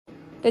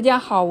大家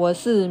好，我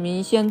是雨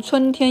铭轩。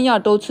春天要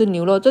多吃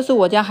牛肉，这是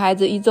我家孩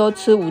子1周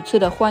吃5次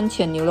的番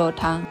茄牛肉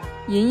汤，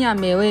营养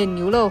美味，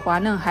牛肉滑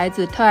嫩，孩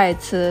子特爱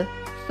吃。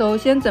首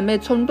先准备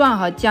葱段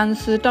和姜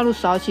丝，倒入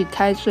少许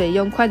开水，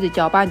用筷子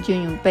搅拌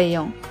均匀备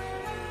用。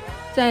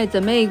再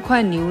准备一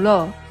块牛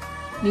肉，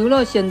牛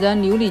肉选择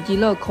牛里脊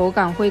肉，口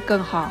感会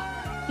更好。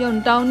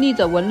用刀逆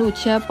着纹路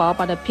切薄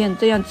薄的片，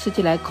这样吃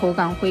起来口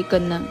感会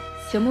更嫩。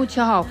全部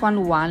切好放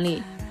入碗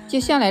里。接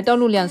下来倒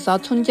入2勺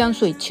葱姜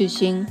水去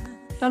腥，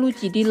倒入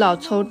几滴老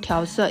抽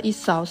调色，1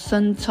勺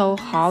生抽、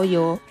蚝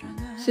油，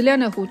适量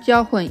的胡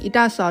椒粉，1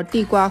大勺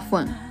地瓜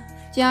粉。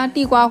加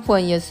地瓜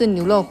粉也是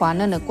牛肉滑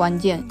嫩的关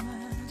键。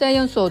再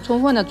用手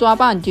充分的抓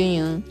拌均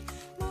匀。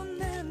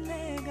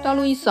倒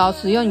入1勺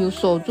食用油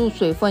锁住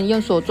水分，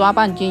用手抓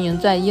拌均匀，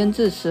再腌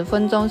制10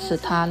分钟，使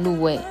它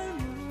入味。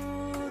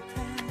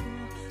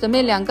准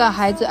备2个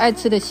孩子爱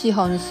吃的西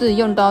红柿，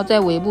用刀在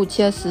尾部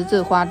切十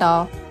字花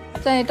刀。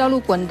再倒入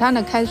滚烫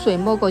的开水，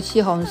没过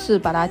西红柿，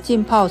把它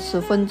浸泡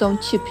10分钟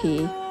去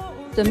皮。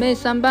准备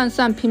3瓣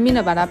蒜，拼命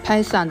的把它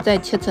拍散，再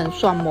切成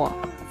蒜末。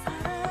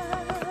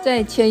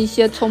再切一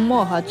些葱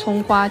末和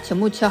葱花，全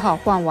部切好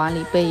放碗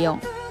里备用。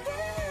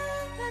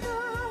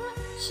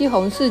西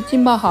红柿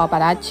浸泡好，把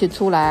它取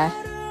出来，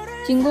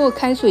经过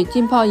开水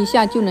浸泡一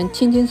下，就能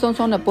轻轻松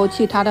松的剥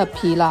去它的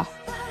皮了。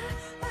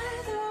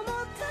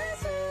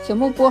全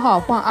部剥好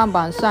放案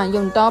板上，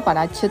用刀把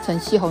它切成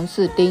西红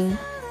柿丁。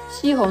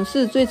西红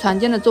柿最常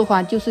见的做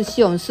法就是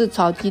西红柿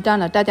炒鸡蛋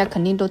了，大家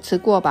肯定都吃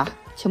过吧？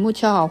全部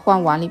切好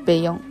放碗里备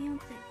用。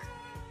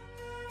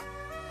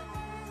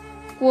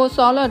锅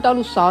烧热，倒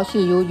入少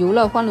许油，油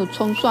热放入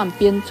葱蒜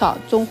煸炒，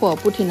中火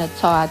不停的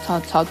炒啊炒，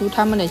炒出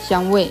它们的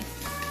香味。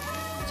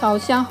炒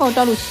香后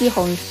倒入西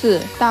红柿，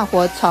大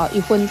火炒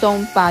1分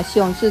钟，把西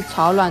红柿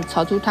炒软，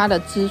炒出它的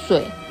汁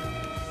水。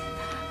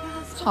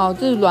炒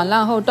至软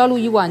烂后倒入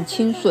1碗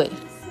清水，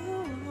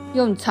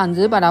用铲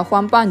子把它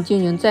翻拌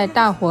均匀，再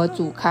大火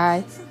煮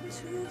开。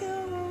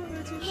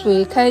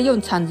水开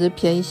用铲子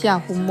撇一下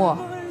糊沫，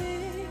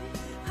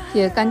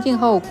撇干净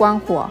后关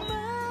火。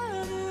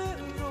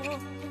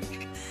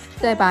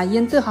再把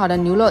腌制好的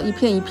牛肉一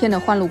片一片的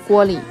放入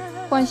锅里，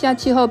放下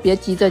去后别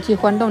急着去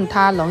翻动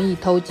它，容易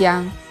偷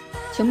浆。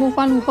全部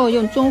放入后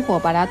用中火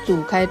把它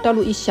煮开，倒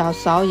入1小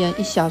勺盐、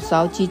1小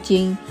勺鸡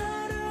精。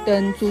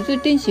等煮至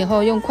定型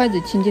后，用筷子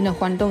轻轻的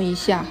翻动一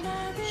下。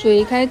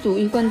水开煮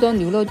1分钟，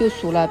牛肉就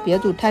熟了，别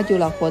煮太久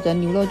了，否则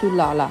牛肉就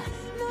老了。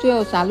最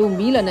后撒入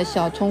迷人的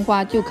小葱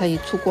花就可以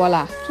出锅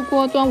了，出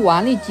锅装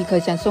碗里即可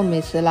享受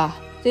美食了。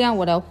这样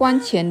我的番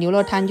茄牛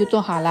肉汤就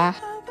做好啦。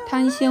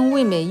汤鲜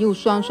味美又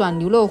酸爽，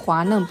牛肉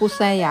滑嫩不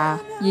塞牙，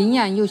营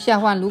养又下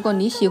饭。如果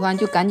你喜欢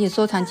就赶紧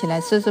收藏起来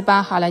试试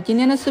吧。好了，今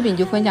天的视频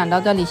就分享到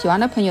这里，喜欢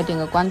的朋友点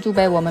个关注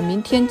呗，我们明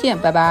天见，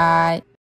拜拜。